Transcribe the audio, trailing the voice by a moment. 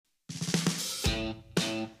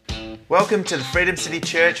Welcome to the Freedom City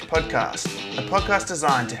Church podcast, a podcast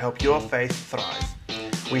designed to help your faith thrive.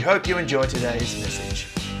 We hope you enjoy today's message.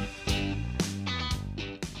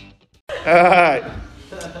 Alright,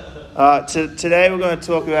 today we're going to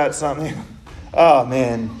talk about something. Oh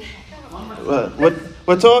man,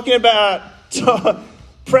 we're talking about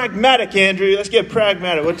pragmatic, Andrew. Let's get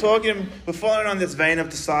pragmatic. We're following on this vein of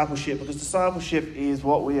discipleship, because discipleship is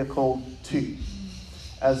what we are called to.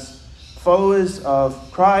 As followers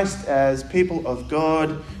of Christ, as people of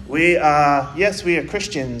God, we are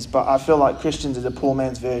Christians, but I feel like Christians is a poor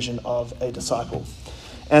man's version of a disciple.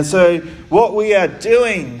 And so what we are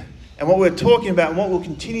doing and what we're talking about and what we'll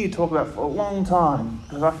continue to talk about for a long time,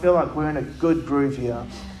 because I feel like we're in a good groove here,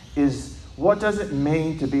 is what does it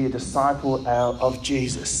mean to be a disciple of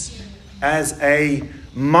Jesus? As a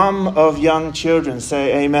mum of young children,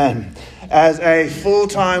 say amen. As a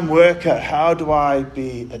full-time worker, how do I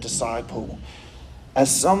be a disciple?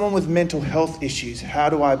 As someone with mental health issues, how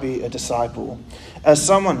do I be a disciple? As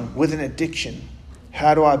someone with an addiction,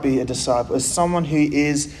 how do I be a disciple? As someone who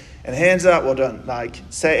is, and hands up, well done,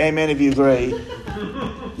 say amen if you agree,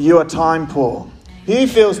 you are time poor. Who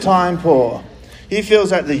feels time poor? Who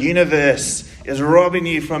feels that the universe is robbing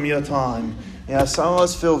you from your time? Some of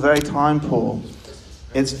us feel very time poor.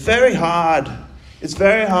 It's very hard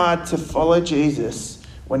to follow Jesus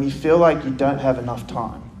when you feel like you don't have enough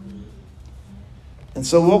time. And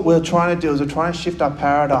so what we're trying to do is we're trying to shift our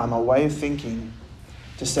paradigm, our way of thinking,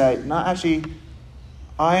 to say, no, actually,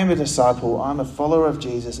 I am a disciple, I'm a follower of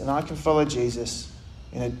Jesus, and I can follow Jesus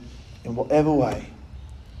in whatever way,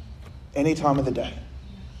 any time of the day.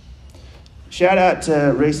 Shout out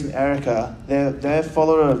to Reese and Erica. They're a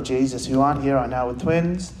follower of Jesus who aren't here right now with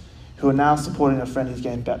twins, who are now supporting a friend who's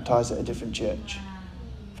getting baptized at a different church.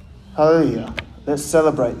 Hallelujah. Let's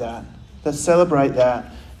celebrate that. Let's celebrate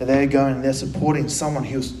that they're going and they're supporting someone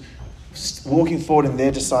who's walking forward in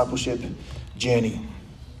their discipleship journey.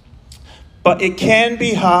 But it can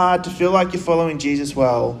be hard to feel like you're following Jesus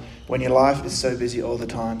well when your life is so busy all the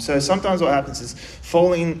time. So sometimes what happens is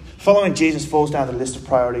following Jesus falls down the list of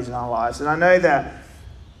priorities in our lives. And I know that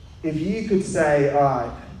if you could say, all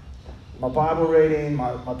right, my Bible reading,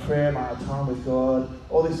 my prayer, my time with God,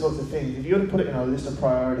 all these sorts of things, if you were to put it in a list of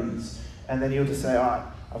priorities, and then you were to say, all right,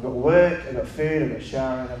 I've got work, I've got food, I've got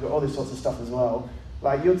showering, I've got all these sorts of stuff as well,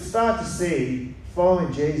 you'd start to see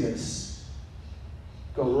following Jesus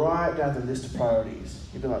go right down the list of priorities.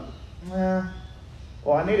 You'd be like, I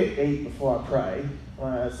need to eat before I pray.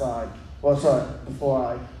 Before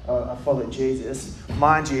I follow Jesus.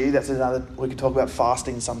 Mind you, that's another, we could talk about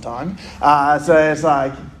fasting sometime. So it's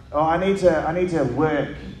like, I need to work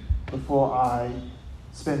before I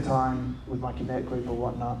spend time with my Connect group or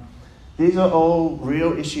whatnot. These are all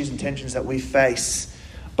real issues and tensions that we face.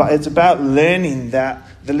 But it's about learning that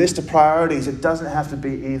the list of priorities, it doesn't have to be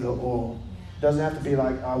either or. It doesn't have to be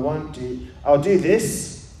like, I'll do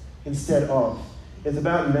this instead of. It's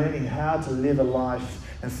about learning how to live a life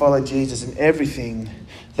and follow Jesus in everything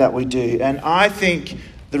that we do. And I think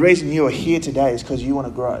the reason you are here today is because you want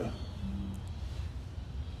to grow.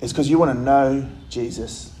 It's because you want to know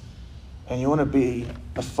Jesus and you want to be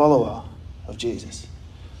a follower of Jesus.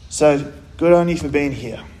 So good on you for being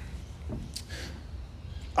here.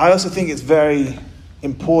 I also think it's very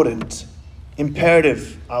important,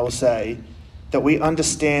 imperative, I will say, that we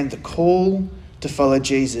understand the call to follow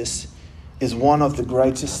Jesus is one of the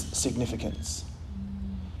greatest significance.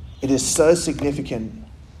 It is so significant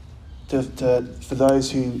for those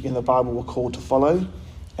who in the Bible were called to follow,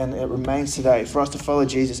 and it remains today. For us to follow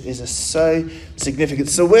Jesus is so significant.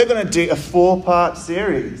 So we're going to do a 4-part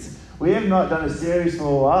series. We have not done a series for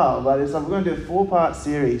a while, but we're going to do a 4-part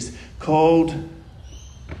series called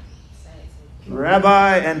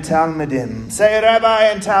Rabbi and Talmudim. Say Rabbi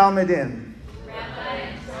and Talmudim. Rabbi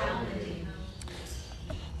and Talmudim.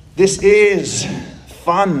 This is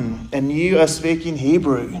fun, and you are speaking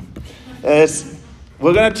Hebrew.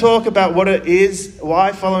 We're going to talk about what it is,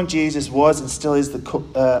 why following Jesus was and still is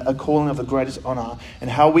a calling of the greatest honor, and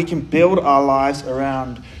how we can build our lives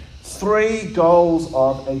around 3 goals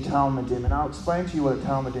of a Talmudim. And I'll explain to you what a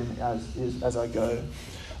Talmudim is as I go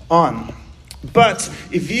on. But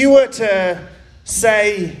if you were to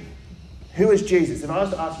say, who is Jesus? If I was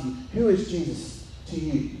to ask you, who is Jesus to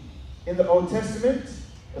you? In the Old Testament,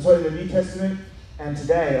 the New Testament, and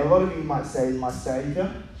today, a lot of you might say, my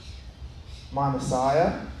Savior, my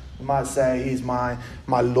Messiah. You might say he's my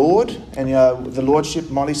Lord. And the Lordship,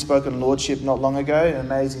 Molly spoke on Lordship not long ago, an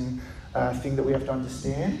amazing thing that we have to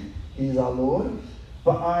understand. He is our Lord.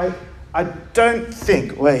 But I don't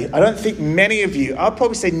think many of you, I'll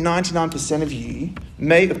probably say 99% of you,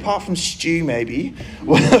 apart from Stu maybe,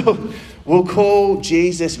 will call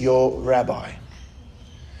Jesus your rabbi.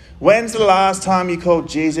 When's the last time you called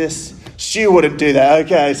Jesus? Stu wouldn't do that.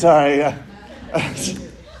 Okay, sorry.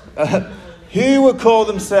 Who would call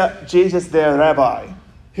themselves Jesus their rabbi?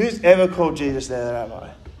 Who's ever called Jesus their rabbi?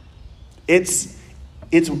 It's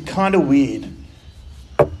kind of weird.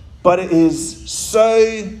 But it is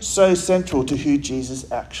so central to who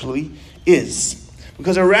Jesus actually is.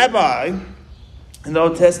 Because a rabbi in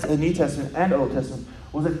the New Testament and Old Testament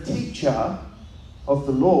was a teacher of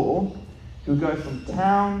the law who would go from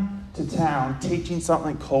town to town teaching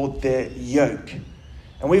something called their yoke.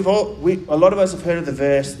 And a lot of us have heard of the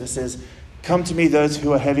verse that says, "Come to me, those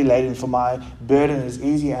who are heavy laden, for my burden is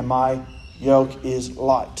easy and my yoke is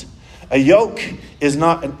light." A yoke is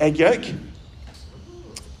not an egg yolk.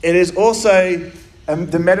 It is also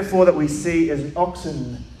the metaphor that we see as an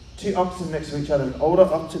oxen, two oxen next to each other, an older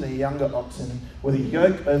oxen and a younger oxen, with a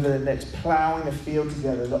yoke over their necks, ploughing a field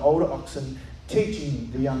together. The older oxen teaching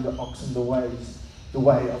the younger oxen the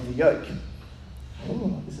way of the yoke.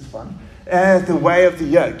 Oh, this is fun. The way of the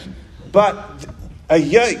yoke. But a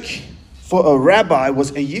yoke for a rabbi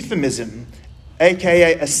was a euphemism,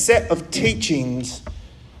 aka a set of teachings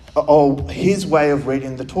or his way of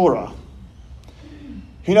reading the Torah.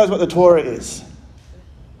 Who knows what the Torah is?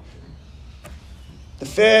 The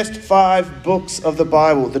first 5 books of the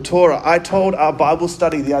Bible, the Torah. I told our Bible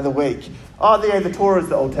study the other week, the Torah is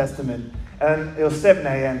the Old Testament. And it was 7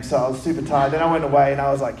 a.m, so I was super tired. Then I went away and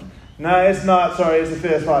I was like, no, it's not. Sorry, it's the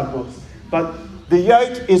first 5 books. But the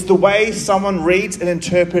yoke is the way someone reads and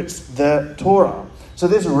interprets the Torah. So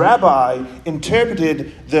this rabbi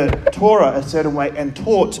interpreted the Torah a certain way and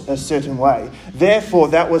taught a certain way. Therefore,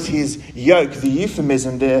 that was his yoke, the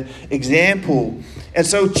euphemism, the example. And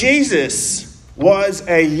so Jesus was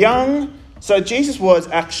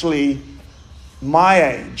actually my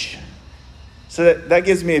age. So that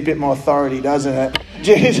gives me a bit more authority, doesn't it?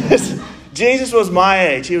 Jesus was my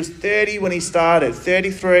age. He was 30 when he started,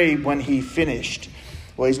 33 when he finished.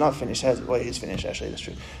 Well, he's not finished. He's finished, actually, that's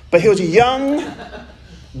true. But he was a young,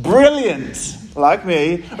 brilliant, like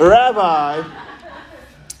me, rabbi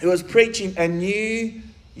who was preaching a new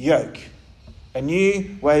yoke, a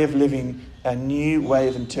new way of living, a new way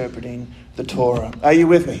of interpreting the Torah. Are you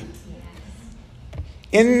with me?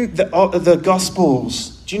 In the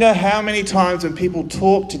Gospels, do you know how many times when people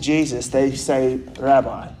talk to Jesus, they say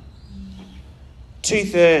rabbi?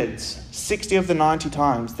 2/3, 60 of the 90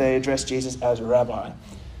 times, they address Jesus as a rabbi.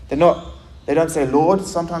 They don't say Lord,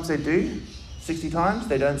 sometimes they do, 60 times.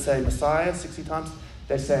 They don't say Messiah, 60 times.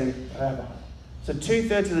 They say rabbi. So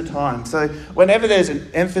 2/3 of the time. So whenever there's an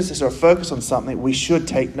emphasis or a focus on something, we should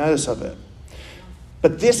take notice of it.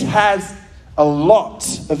 But this has a lot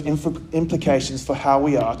of implications for how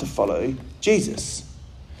we are to follow Jesus.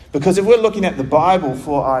 Because if we're looking at the Bible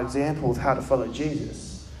for our example of how to follow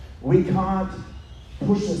Jesus, we can't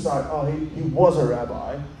push aside, he was a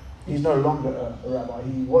rabbi. He's no longer a rabbi.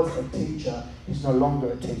 He was a teacher. He's no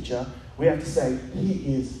longer a teacher. We have to say he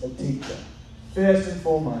is a teacher. First and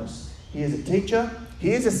foremost, he is a teacher.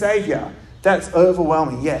 He is a saviour. That's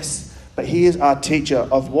overwhelming, yes. But he is our teacher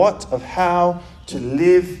of what? Of how to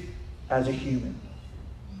live as a human.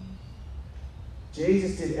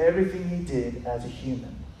 Jesus did everything he did as a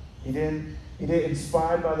human. He did it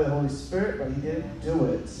inspired by the Holy Spirit, but he didn't do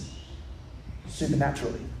it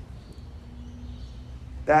supernaturally.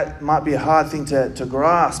 That might be a hard thing to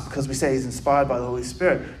grasp because we say he's inspired by the Holy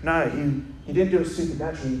Spirit. No, he didn't do it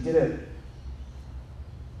supernaturally. He did it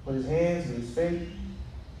with his hands, with his feet,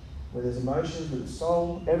 with his emotions, with his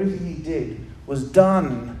soul. Everything he did was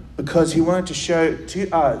done because he wanted to show to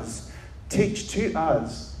us, teach to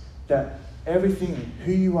us that everything,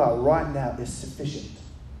 who you are right now, is sufficient.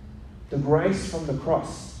 The grace from the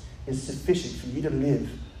cross is sufficient for you to live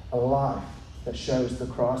a life that shows the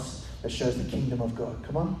cross, that shows the kingdom of God.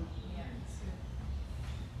 Come on.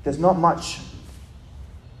 There's not much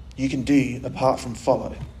you can do apart from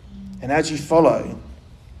follow. And as you follow,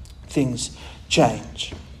 things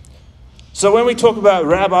change. So when we talk about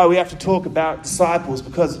rabbi, we have to talk about disciples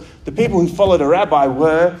because the people who followed a rabbi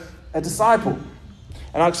were a disciple.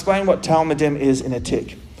 And I'll explain what Talmudim is in a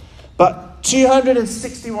tick. But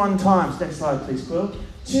 261 times, next slide please, Quill.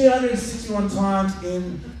 261 times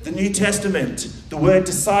in the New Testament, the word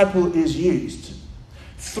disciple is used.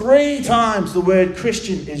 3 times the word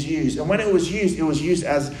Christian is used. And when it was used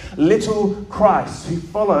as little Christ who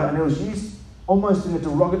follow, and it was used almost in a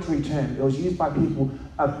derogatory term. It was used by people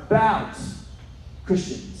about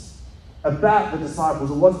Christians. about the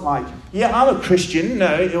disciples. It wasn't like, yeah, I'm a Christian.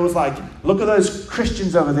 No, it was like, look at those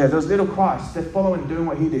Christians over there, those little Christs. They're following, doing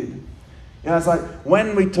what he did. You know, it's like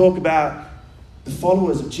when we talk about the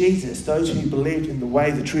followers of Jesus, those who believed in the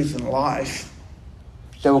way, the truth, and life,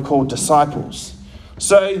 they were called disciples.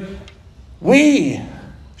 So we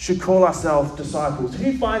should call ourselves disciples.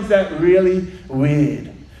 Who finds that really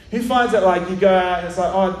weird? Who finds it like you go out and it's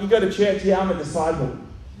like, oh, you go to church, yeah, I'm a disciple.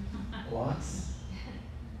 What?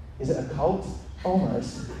 Is it a cult?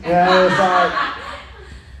 Almost. Yeah, it's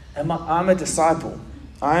like, I'm a disciple.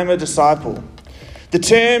 I am a disciple. The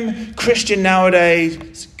term Christian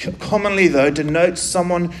nowadays commonly, though, denotes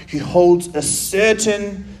someone who holds a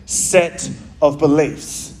certain set of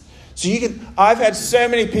beliefs. So I've had so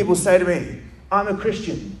many people say to me, I'm a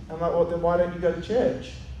Christian. I'm like, well, then why don't you go to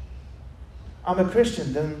church? I'm a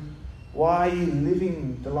Christian, then why are you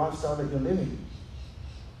living the lifestyle that you're living?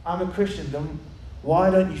 I'm a Christian, then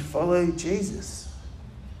why don't you follow Jesus?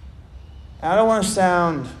 And I don't want to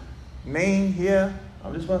sound mean here.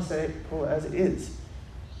 I just want to say it as it is.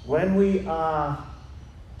 When we are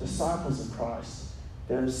disciples of Christ,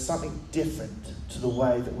 there is something different to the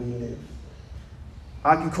way that we live.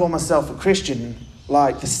 I can call myself a Christian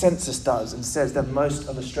like the census does and says that most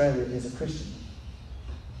of Australia is a Christian.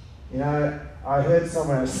 You know, I heard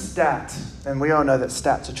somewhere a stat, and we all know that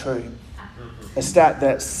stats are true. A stat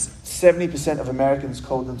that 70% of Americans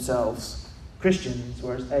called themselves Christians,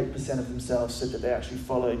 whereas 8% of themselves said that they actually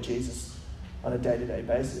followed Jesus on a day-to-day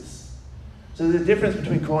basis. So there's a difference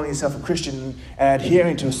between calling yourself a Christian and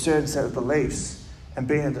adhering to a certain set of beliefs and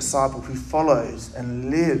being a disciple who follows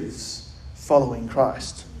and lives following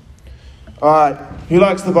Christ. All right, who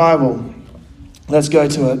likes the Bible? Let's go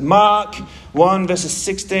to it. Mark 1, verses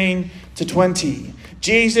 16 to 20.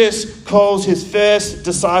 Jesus calls his first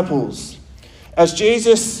disciples. As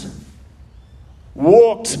Jesus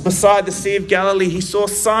walked beside the Sea of Galilee, he saw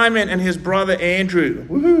Simon and his brother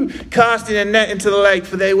Andrew casting a net into the lake,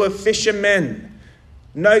 for they were fishermen.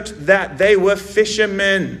 Note that they were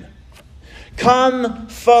fishermen. Come,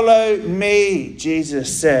 follow me,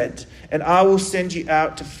 Jesus said, and I will send you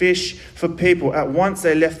out to fish for people. At once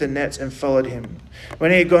they left the nets and followed him.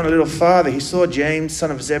 When he had gone a little farther, he saw James,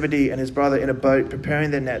 son of Zebedee, and his brother in a boat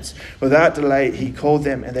preparing their nets. Without delay, he called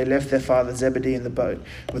them, and they left their father Zebedee in the boat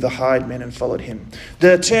with the hired men and followed him.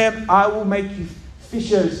 The term, I will make you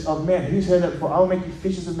fishers of men. Who's heard that before? I will make you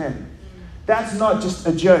fishers of men. That's not just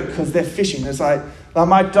a joke because they're fishing. It's like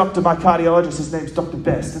my doctor, my cardiologist, his name's Dr.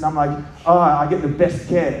 Best. And I'm like, oh, I get the best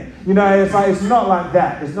care. You know, it's not like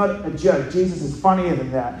that. It's not a joke. Jesus is funnier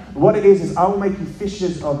than that. What it is I will make you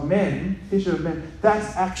fishers of men. Fishers of men.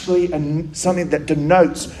 That's actually something that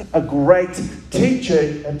denotes a great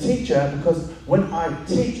teacher, because when I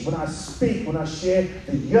teach, when I speak, when I share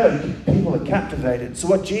the yoke, people are captivated. So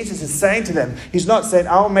what Jesus is saying to them, he's not saying,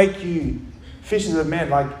 I will make you fishers of men,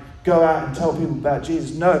 like, go out and tell people about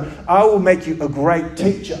Jesus. No, I will make you a great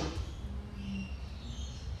teacher.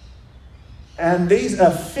 And these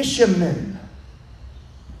are fishermen,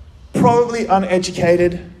 probably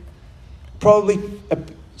uneducated, probably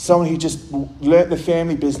someone who just learnt the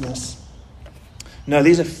family business. No,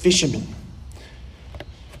 these are fishermen.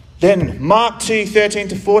 Then Mark 2:13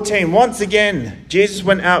 to 14. Once again, Jesus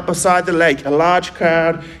went out beside the lake. A large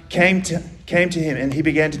crowd came to him, and he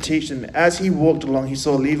began to teach them. As he walked along, he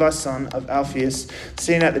saw Levi, son of Alphaeus,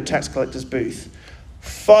 sitting at the tax collector's booth.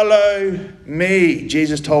 Follow me,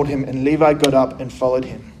 Jesus told him, and Levi got up and followed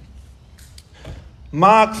him.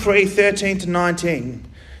 Mark 3:13 to 19.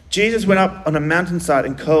 Jesus went up on a mountainside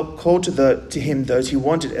and called to him those he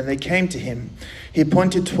wanted, and they came to him. He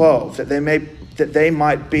appointed 12 that they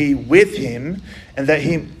might be with him, and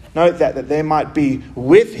that they might be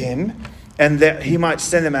with him, and that he might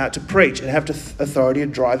send them out to preach and have authority to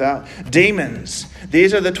drive out demons.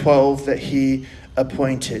 These are the 12 that he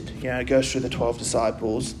appointed. It goes through the 12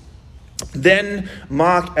 disciples. Then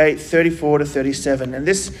Mark 8:34 to 37, and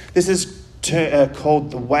this is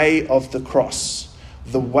called the way of the cross.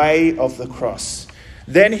 The way of the cross.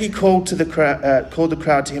 Then he called the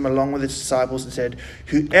crowd to him along with his disciples and said,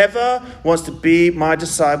 whoever wants to be my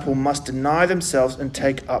disciple must deny themselves and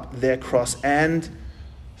take up their cross and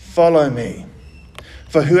follow me.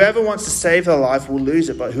 For whoever wants to save their life will lose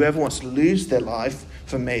it, but whoever wants to lose their life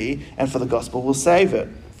for me and for the gospel will save it.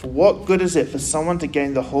 For what good is it for someone to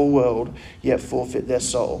gain the whole world yet forfeit their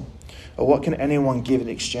soul? Or what can anyone give in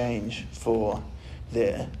exchange for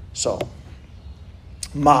their soul?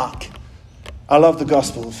 Mark. I love the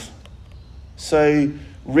Gospels. So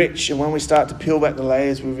rich, and when we start to peel back the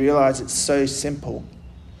layers, we realize it's so simple.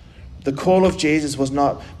 The call of Jesus was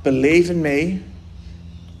not believe in me,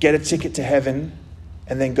 get a ticket to heaven,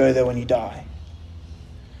 and then go there when you die.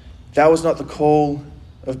 That was not the call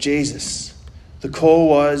of Jesus. The call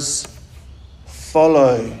was,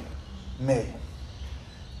 follow me.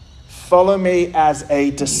 Follow me as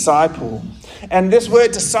a disciple. And this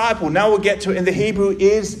word disciple, now we'll get to it in the Hebrew,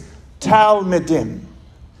 is talmidim.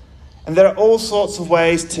 And there are all sorts of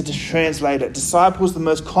ways to translate it. Disciple is the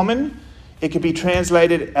most common. It could be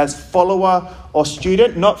translated as follower or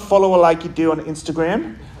student, not follower like you do on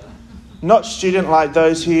Instagram. Not student like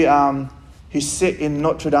those who sit in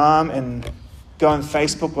Notre Dame and go on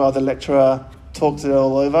Facebook while the lecturer talks it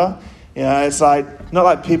all over. You know, it's like, not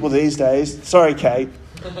like people these days. Sorry, Kate.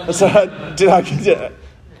 I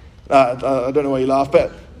don't know why you laugh,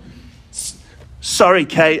 but sorry,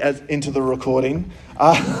 Kate, into the recording.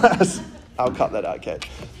 I'll cut that out, Kate.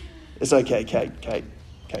 It's okay, Kate.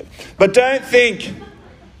 But don't think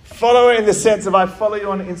follower in the sense of I follow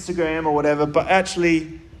you on Instagram or whatever, but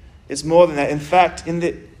actually it's more than that. In fact, in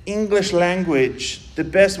the English language, the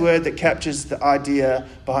best word that captures the idea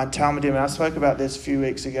behind talmidim, and I spoke about this a few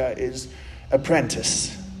weeks ago, is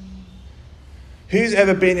apprentice. Who's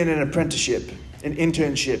ever been in an apprenticeship, an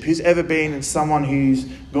internship? Who's ever been in someone who's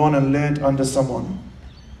gone and learned under someone?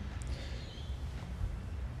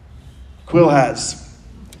 Quill has.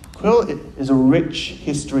 Quill is a rich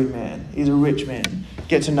history man. He's a rich man.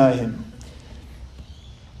 Get to know him.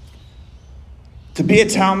 To be a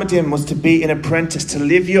talmidim was to be an apprentice, to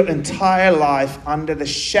live your entire life under the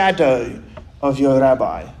shadow of your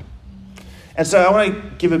rabbi. And so I want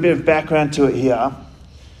to give a bit of background to it here.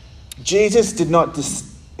 Jesus did not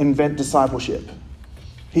invent discipleship.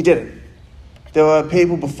 He didn't. There were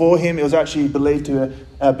people before him. It was actually believed to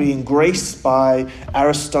be in Greece by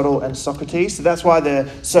Aristotle and Socrates. So that's why they're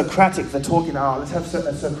Socratic. They're talking, let's have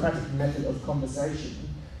a Socratic method of conversation.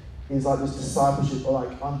 It's like this discipleship, or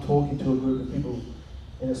like I'm talking to a group of people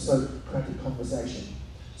in a Socratic conversation.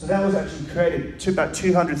 So that was actually created about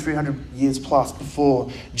 200, 300 years plus before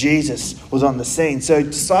Jesus was on the scene. So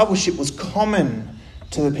discipleship was common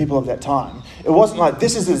to the people of that time. It wasn't like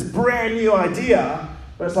this is this brand new idea,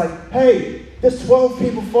 but it's like, hey, there's 12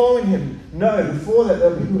 people following him. No, before that,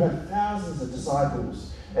 there were people who had thousands of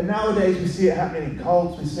disciples. And nowadays, we see it happening in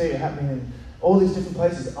cults, we see it happening in all these different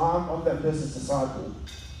places. I'm that person's disciple.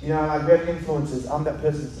 You know, like we have influencers. I'm that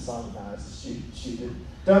person's disciple. No, it's stupid.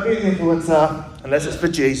 Don't be an influencer unless it's for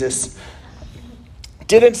Jesus.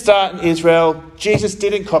 Didn't start in Israel. Jesus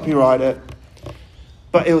didn't copyright it.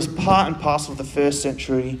 But it was part and parcel of the first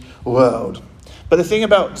century world. But the thing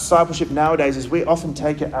about discipleship nowadays is we often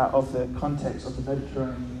take it out of the context of the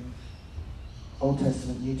Mediterranean Old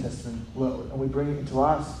Testament, New Testament world, and we bring it into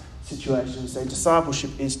our situation and say discipleship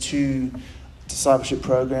is discipleship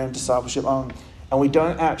program, discipleship on, and we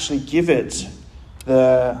don't actually give it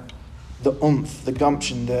the oomph, the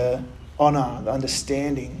gumption, the honour, the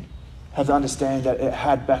understanding, have the understanding that it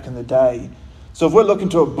had back in the day. So if we're looking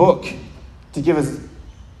to a book to give us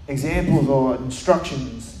examples or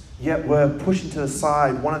instructions, yet we're pushing to the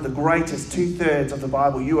side one of the greatest 2/3 of the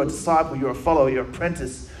Bible. You're a disciple, you're a follower, you're an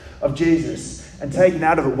apprentice of Jesus, and taking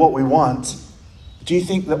out of it what we want. Do you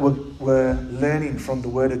think that we're learning from the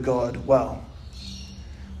Word of God well?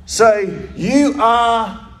 So you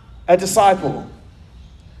are a disciple.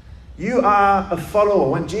 You are a follower.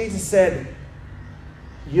 When Jesus said,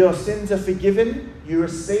 your sins are forgiven, you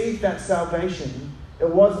receive that salvation, it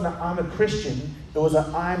wasn't that I'm a Christian, it was that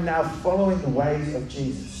I'm now following the ways of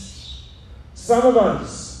Jesus. Some of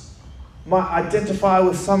us might identify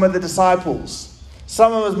with some of the disciples.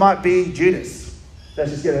 Some of us might be Judas.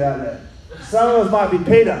 Let's just get it out there. Some of us might be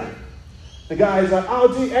Peter. The guy who's like, I'll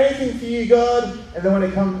do anything for you, God. And then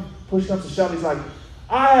when push comes to shove, he's like,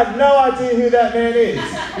 I have no idea who that man is.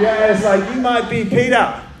 Yeah, it's like, you might be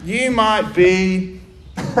Peter. You might be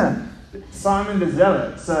Simon the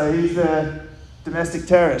Zealot. So he's the domestic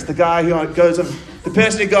terrorist. The guy who the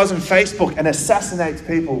person who goes on Facebook and assassinates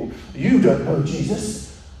people. You don't know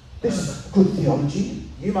Jesus. This is good theology.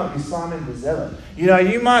 You might be Simon the Zealot. You know,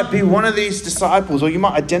 you might be one of these disciples, or you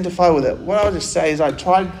might identify with it. What I would just say is I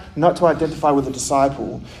try not to identify with a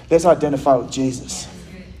disciple. Let's identify with Jesus.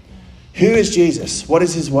 Who is Jesus? What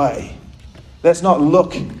is his way? Let's not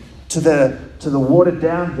look to the watered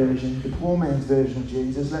down version, the poor man's version of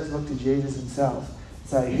Jesus. Let's look to Jesus himself.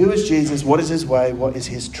 Say, who is Jesus? What is his way? What is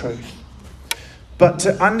his truth? But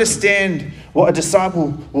to understand what a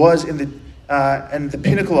disciple was in the and the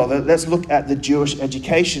pinnacle of it, let's look at the Jewish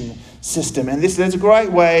education system. And there's a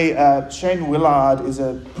great way. Shane Willard is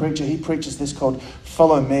a preacher. He preaches this called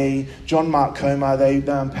Follow Me. John Mark Comer, they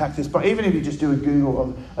unpack this. But even if you just do a Google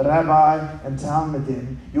of Rabbi and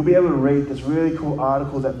Talmudim, you'll be able to read this really cool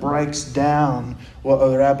article that breaks down what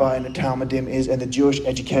a Rabbi and a Talmudim is and the Jewish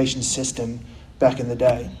education system back in the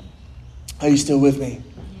day. Are you still with me?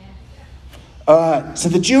 All right, so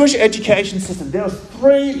the Jewish education system, there were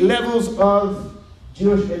 3 levels of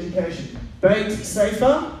Jewish education. Beit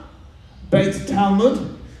Sefer, Beit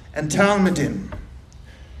Talmud, and Talmudim.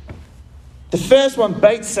 The first one,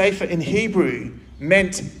 Beit Sefer in Hebrew,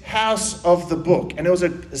 meant house of the book, and it was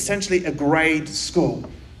essentially a grade school.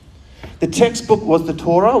 The textbook was the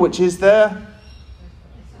Torah, which is the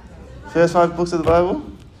first 5 books of the Bible,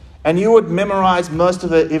 and you would memorize most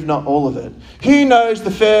of it, if not all of it. Who knows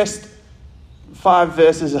the first 5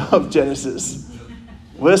 verses of Genesis?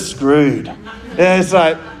 We're screwed. Yeah, it's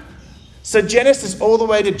like, so Genesis all the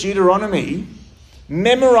way to Deuteronomy,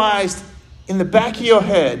 memorized in the back of your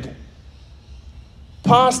head,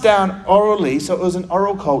 passed down orally, so it was an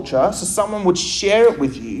oral culture, so someone would share it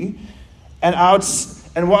with you, and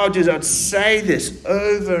what I would do is I would say this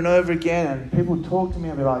over and over again, and people would talk to me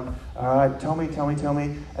and be like, all right, tell me.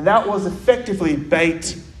 And that was effectively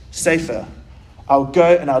Beit Sefer. I would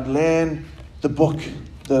go and I'd learn the book,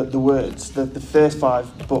 the words, the first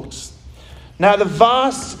 5 books. Now, the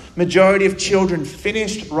vast majority of children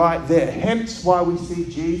finished right there. Hence why we see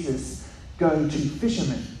Jesus go to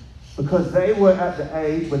fishermen. Because they were at the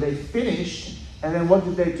age where they finished, and then what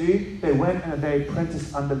did they do? They went and they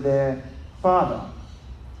apprenticed under their father.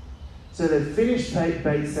 So they finished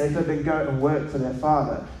Beit Sefer, then go and work for their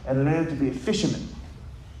father and learn to be a fisherman.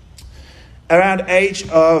 Around age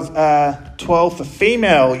of 12 for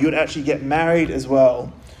female, you would actually get married as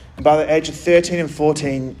well. And by the age of 13 and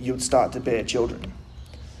 14, you would start to bear children.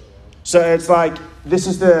 So it's like, this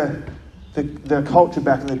is the culture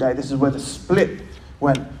back in the day. This is where the split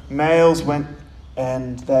went. Males went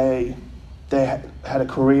and they had a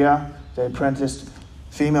career, they apprenticed.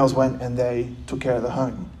 Females went and they took care of the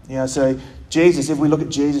home. So Jesus, if we look at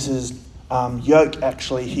Jesus' yoke,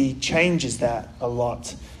 actually, he changes that a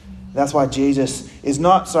lot. That's why Jesus is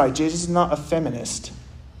not a feminist.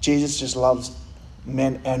 Jesus just loves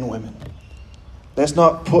men and women. Let's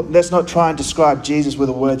not try and describe Jesus with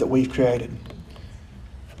a word that we've created.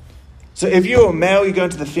 So if you're a male, you go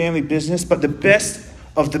into the family business, but the best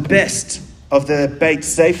of the Beit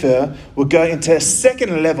Sefer will go into a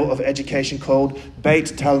second level of education called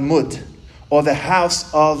Beit Talmud, or the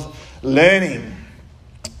house of learning.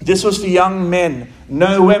 This was for young men,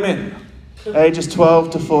 no women, ages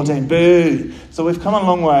 12 to 14. Boo! So we've come a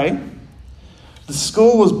long way. The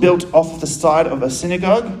school was built off the side of a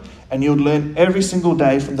synagogue, and you would learn every single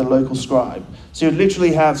day from the local scribe. So you'd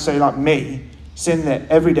literally have, say like me, sitting there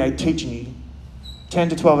every day teaching you, 10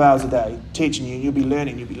 to 12 hours a day, teaching you, you'll be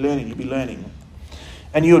learning.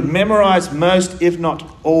 And you would memorize most, if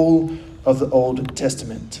not all, of the Old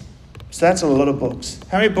Testament. So that's a lot of books.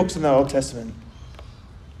 How many books in the Old Testament?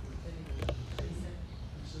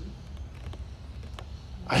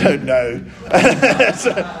 I don't know.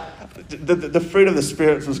 The fruit of the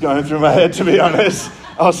spirits was going through my head, to be honest.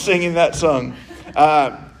 I was singing that song.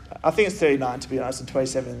 I think it's 39, to be honest, and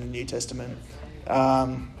 27 in the New Testament.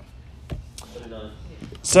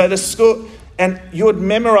 So the school, and you would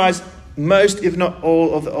memorize most, if not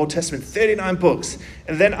all, of the Old Testament, 39 books.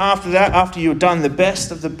 And then after that, after you've done the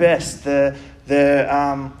best of the best, the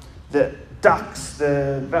ducks,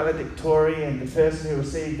 the valedictorian, the person who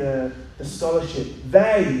received the scholarship,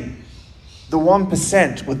 the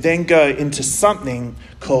 1%, would then go into something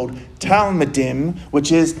called Talmudim,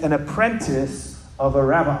 which is an apprentice of a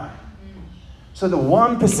rabbi. So the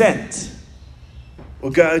 1%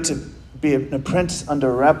 will go to be an apprentice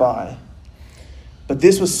under a rabbi. But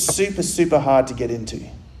this was super, super hard to get into.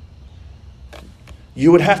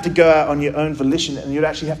 You would have to go out on your own volition, and you'd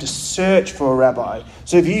actually have to search for a rabbi.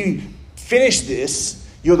 So if you finish this,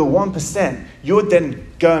 you're the 1%. You would then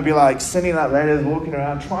go and be like sending out letters, walking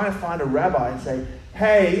around, trying to find a rabbi and say,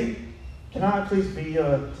 hey, can I please be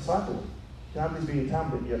your disciple? Can I please be your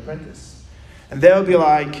Talmud, your apprentice? And they would be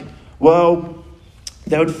like, well,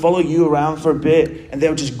 they would follow you around for a bit, and they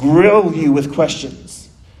would just grill you with questions.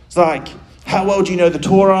 It's like, how well do you know the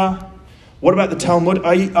Torah? What about the Talmud?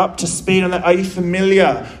 Are you up to speed on that? Are you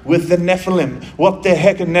familiar with the Nephilim? What the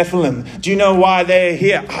heck are Nephilim? Do you know why they're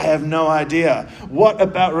here? I have no idea. What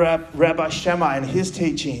about Rabbi Shammai and his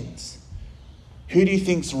teachings? Who do you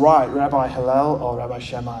think's right, Rabbi Hillel or Rabbi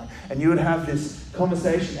Shammai? And you would have this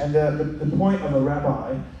conversation, and the point of a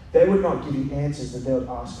rabbi, they would not give you answers, but they would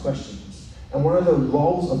ask questions. And one of the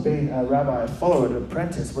roles of being a rabbi, a follower, an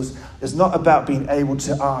apprentice, is not about being able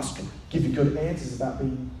to give you good answers, it's about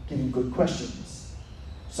giving good questions.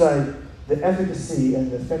 So the efficacy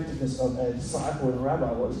and the effectiveness of a disciple and a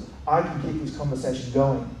rabbi was, I can keep this conversation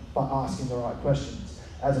going by asking the right questions,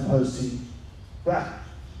 as opposed to,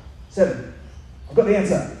 7, I've got the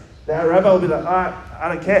answer. The rabbi will be like,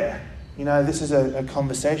 I don't care. This is a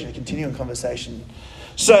conversation, a continuing conversation.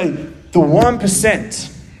 So the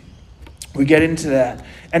 1%, we get into that.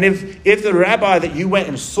 And if the rabbi that you went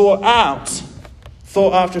and sought out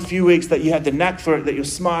thought after a few weeks that you had the knack for it, that you're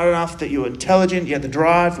smart enough, that you're intelligent, you had the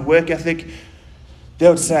drive, the work ethic, they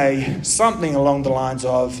would say something along the lines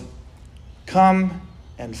of, come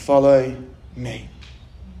and follow me.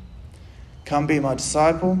 Come be my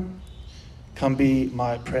disciple. Come be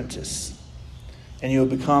my apprentice. And you'll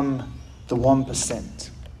become the 1%.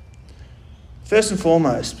 First and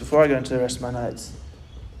foremost, before I go into the rest of my notes,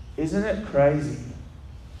 isn't it crazy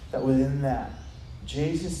that within that,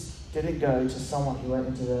 Jesus didn't go to someone who went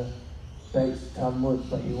into the Beit Talmud,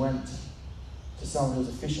 but he went to someone who was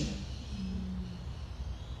a fisherman.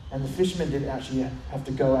 And the fisherman didn't actually have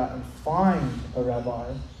to go out and find a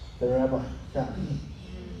rabbi. The rabbi found him.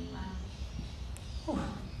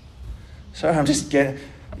 Sorry, I'm just getting...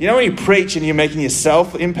 when you preach and you're making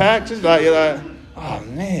yourself impact? It's like, you're like, oh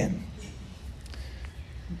man.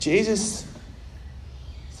 Jesus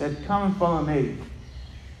said, come and follow me.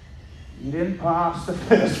 You didn't pass the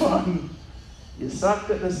first one. You sucked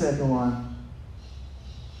at the second one.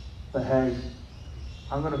 But hey,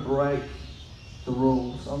 I'm going to break the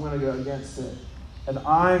rules. I'm going to go against it. And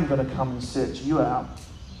I'm going to come and search you out.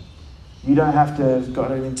 You don't have to have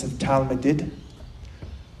gotten into the Talmud.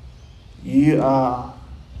 You are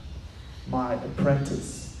my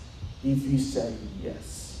apprentice if you say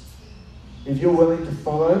yes. If you're willing to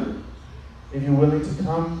follow, if you're willing to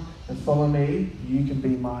come and follow me, you can be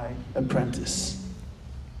my apprentice.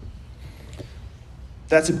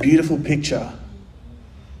 That's a beautiful picture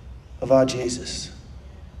of our Jesus.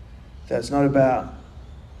 That's not about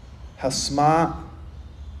how smart,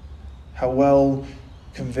 how well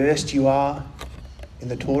conversed you are in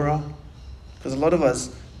the Torah, because a lot of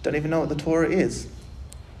us don't even know what the Torah is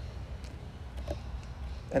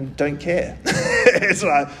and don't care.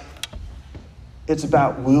 It's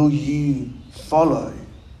about, will you follow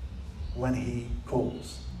when he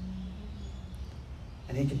calls?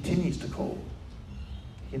 And he continues to call.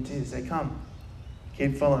 He continues to say, come,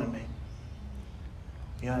 keep following me.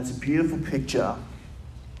 It's a beautiful picture.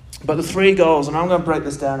 But the 3 goals, and I'm going to break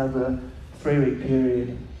this down over a 3-week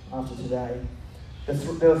period after today.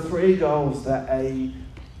 There are 3 goals that a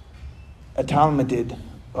Talmudid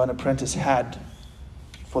or an apprentice had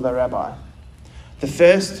for their rabbi. The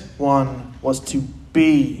first one was to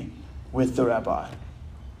be with the rabbi.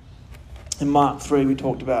 In Mark 3, we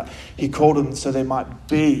talked about he called them so they might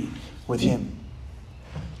be with him.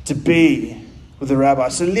 To be with the rabbi.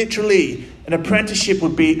 So literally, an apprenticeship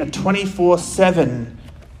would be a 24/7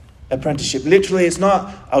 apprenticeship. Literally, it's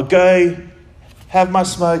not, I'll go, have my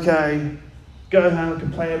smoko, go home and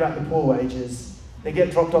complain about the poor wages, then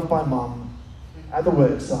get dropped off by mum at the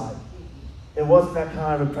work site. It wasn't that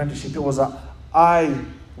kind of apprenticeship. It was I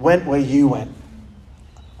went where you went.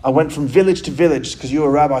 I went from village to village, because you were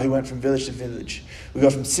a rabbi who went from village to village. We go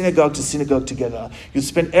from synagogue to synagogue together. You'd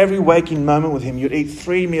spend every waking moment with him. You'd eat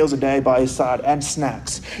 3 meals a day by his side and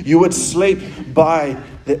snacks. You would sleep by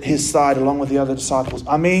his side along with the other disciples.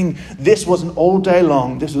 I mean, this wasn't all day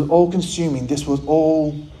long. This was all consuming. This was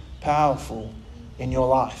all powerful in your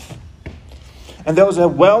life. And there was a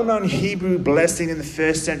well-known Hebrew blessing in the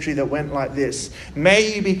 1st century that went like this.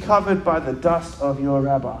 May you be covered by the dust of your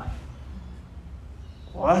rabbi.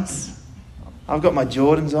 What? I've got my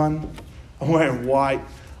Jordans on. I'm wearing white.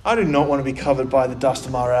 I do not want to be covered by the dust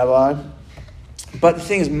of my rabbi. But the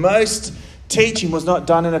thing is, most teaching was not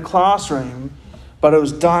done in a classroom, but it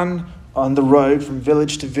was done on the road from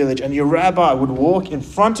village to village. And your rabbi would walk in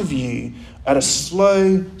front of you at a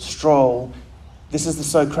slow stroll. This is the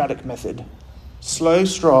Socratic method. Slow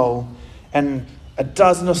stroll, and a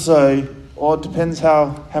dozen or so, or it depends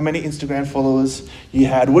how many Instagram followers you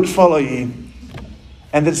had, would follow you.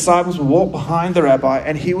 And the disciples would walk behind the rabbi,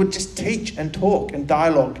 and he would just teach and talk and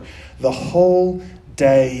dialogue the whole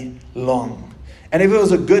day long. And if it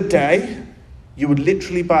was a good day, you would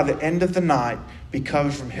literally, by the end of the night, be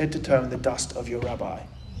covered from head to toe in the dust of your rabbi.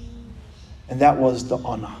 And that was the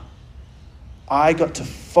honor. I got to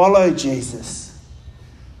follow Jesus.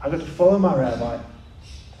 I got to follow my rabbi.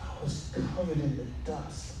 I was covered in the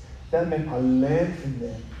dust. That meant I learned from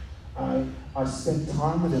them. I spent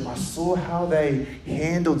time with them. I saw how they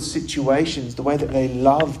handled situations, the way that they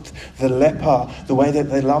loved the leper, the way that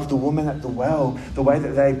they loved the woman at the well, the way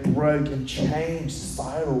that they broke and changed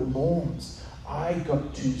societal norms. I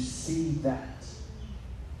got to see that.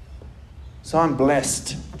 So I'm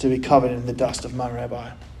blessed to be covered in the dust of my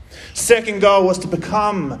rabbi. Second goal was to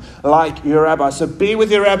become like your rabbi. So be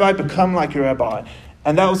with your rabbi, become like your rabbi.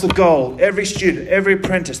 And that was the goal. Every student, every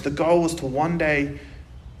apprentice, the goal was to one day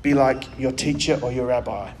be like your teacher or your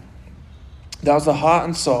rabbi. That was the heart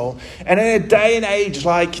and soul. And in a day and age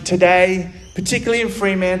like today, particularly in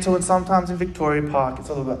Fremantle and sometimes in Victoria Park, it's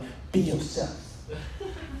all about be yourself.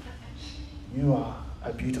 You are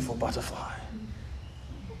a beautiful butterfly.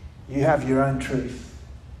 You have your own truth.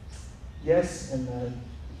 Yes and no.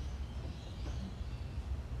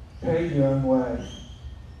 Pay your own way.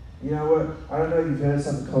 You know what? I don't know if you've heard of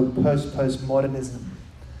something called postmodernism.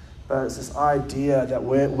 But it's this idea that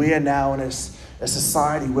we are now in a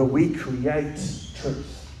society where we create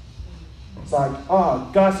truth. It's like, oh,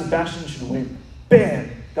 Guy Sebastian should win.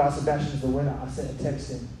 Bam! Guy Sebastian's the winner. I sent a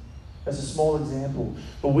text in. That's a small example.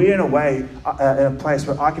 But we're in a place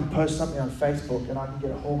where I can post something on Facebook and I can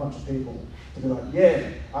get a whole bunch of people to be like, yeah,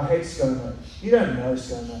 I hate ScoMo. You don't know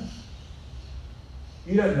ScoMo.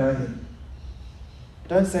 You don't know him.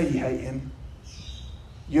 Don't say you hate him.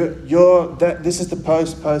 This is the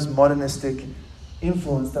postmodernistic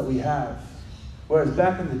influence that we have. Whereas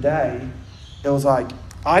back in the day, it was like,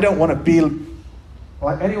 I don't want to be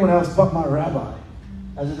like anyone else but my rabbi.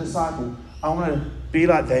 As a disciple, I want to be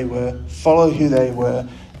like they were, follow who they were,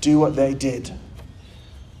 do what they did.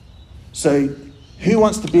 So, who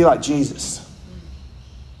wants to be like Jesus?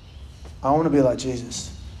 I want to be like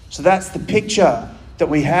Jesus. So that's the picture that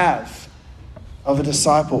we have of a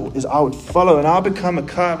disciple, is I would follow and I'll become a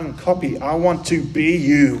carbon copy. I want to be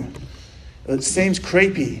you. It seems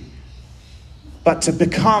creepy. But to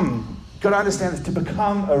become, you've got to understand this, to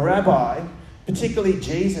become a rabbi, particularly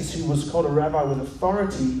Jesus, who was called a rabbi with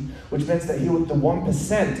authority, which means that he was the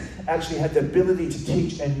 1%, actually had the ability to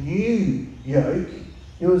teach a new yoke.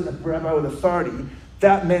 He was a rabbi with authority.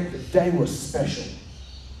 That meant that they were special.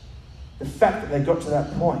 The fact that they got to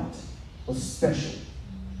that point was special.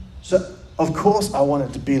 So, of course I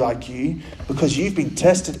wanted to be like you, because you've been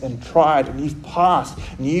tested and tried and you've passed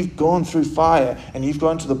and you've gone through fire and you've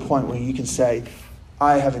gone to the point where you can say,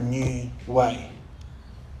 I have a new way.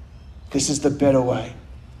 This is the better way.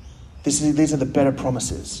 These are the better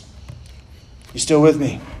promises. You still with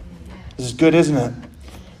me? This is good, isn't it?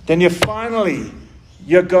 Then your final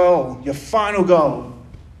goal,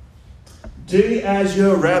 do as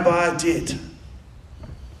your rabbi did.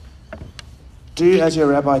 Do as your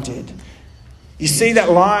rabbi did. You see that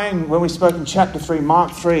line when we spoke in chapter 3,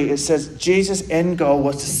 Mark 3, it says Jesus' end goal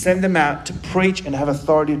was to send them out to preach and have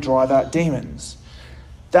authority to drive out demons.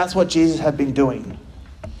 That's what Jesus had been doing.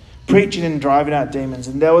 Preaching and driving out demons.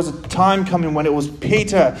 And there was a time coming when it was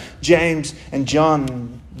Peter, James, and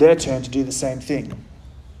John, their turn to do the same thing.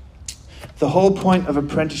 The whole point of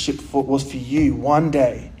apprenticeship was for you one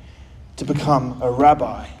day to become a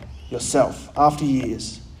rabbi yourself after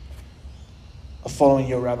years of following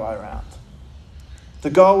your rabbi around. The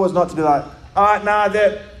goal was not to be like, all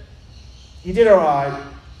right, you did all right.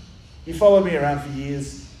 You followed me around for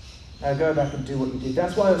years. Now go back and do what you did.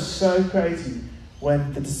 That's why it was so crazy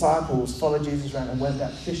when the disciples followed Jesus around and went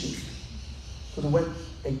out fishing. Because it went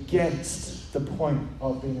against the point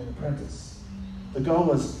of being an apprentice. The goal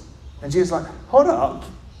was, and Jesus was like, hold up.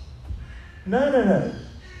 No.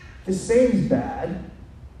 This seems bad.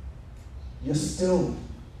 You're still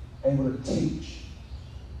able to teach.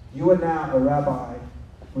 You are now a rabbi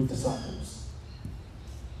with disciples.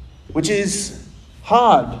 Which is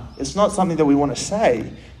hard. It's not something that we want to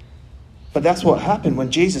say. But that's what happened. When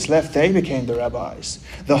Jesus left, they became the rabbis.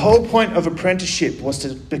 The whole point of apprenticeship was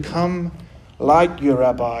to become like your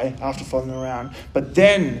rabbi after following around. But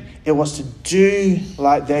then it was to do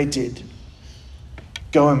like they did.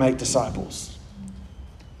 Go and make disciples.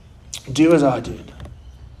 Do as I did.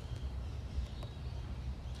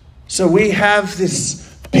 So we have this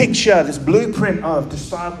picture, this blueprint of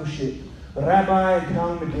discipleship. Rabbi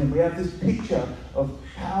come again. We have this picture of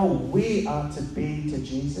how we are to be to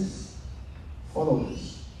Jesus.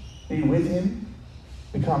 Followers. Be with him,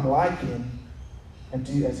 become like him, and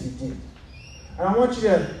do as he did. And I want you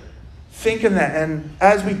to think of that. And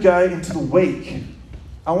as we go into the week,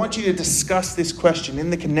 I want you to discuss this question in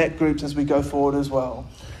the Connect groups as we go forward as well.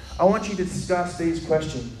 I want you to discuss these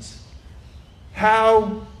questions.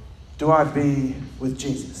 How do I be with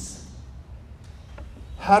Jesus?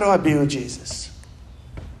 How do I be with Jesus?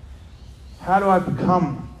 How do I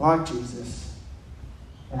become like Jesus?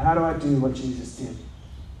 And how do I do what Jesus did?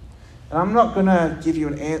 And I'm not going to give you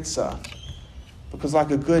an answer because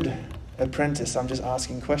like a good apprentice, I'm just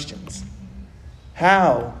asking questions.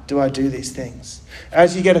 How do I do these things?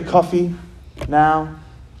 As you get a coffee now,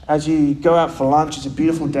 as you go out for lunch, it's a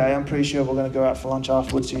beautiful day. I'm pretty sure we're going to go out for lunch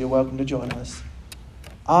afterwards, so you're welcome to join us.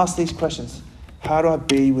 Ask these questions. How do I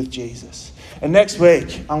be with Jesus? And next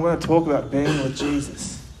week, I'm going to talk about being with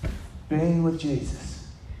Jesus. Being with Jesus.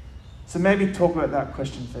 So maybe talk about that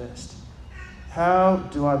question first. How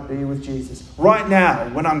do I be with Jesus? Right now,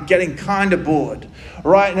 when I'm getting kind of bored.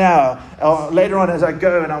 Right now, or later on as I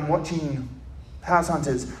go and I'm watching House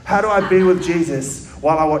Hunters. How do I be with Jesus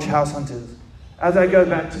while I watch House Hunters? As I go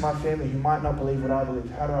back to my family who might not believe what I believe,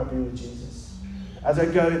 how do I be with Jesus? As I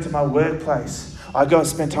go into my workplace, I go and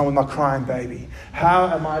spend time with my crying baby. How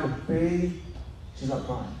am I to be? She's not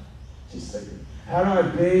crying. She's sleeping. How do I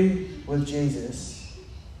be with Jesus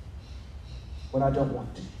when I don't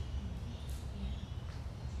want to?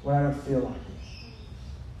 When I don't feel like it?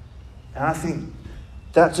 And I think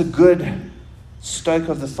that's a good stoke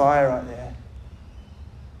of the fire right there.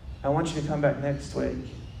 I want you to come back next week.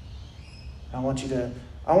 I'm going to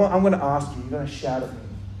ask you, you're going to shout at me.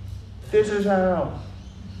 This is how.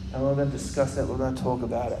 And we're going to discuss it, we're going to talk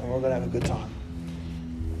about it, and we're going to have a good time.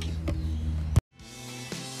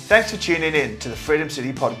 Thanks for tuning in to the Freedom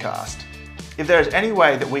City podcast. If there is any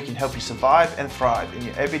way that we can help you survive and thrive in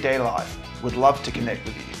your everyday life, we'd love to connect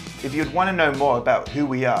with you. If you'd want to know more about who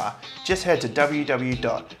we are, just head to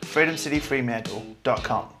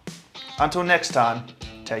www.freedomcityfremantle.com. Until next time,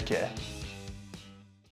 take care.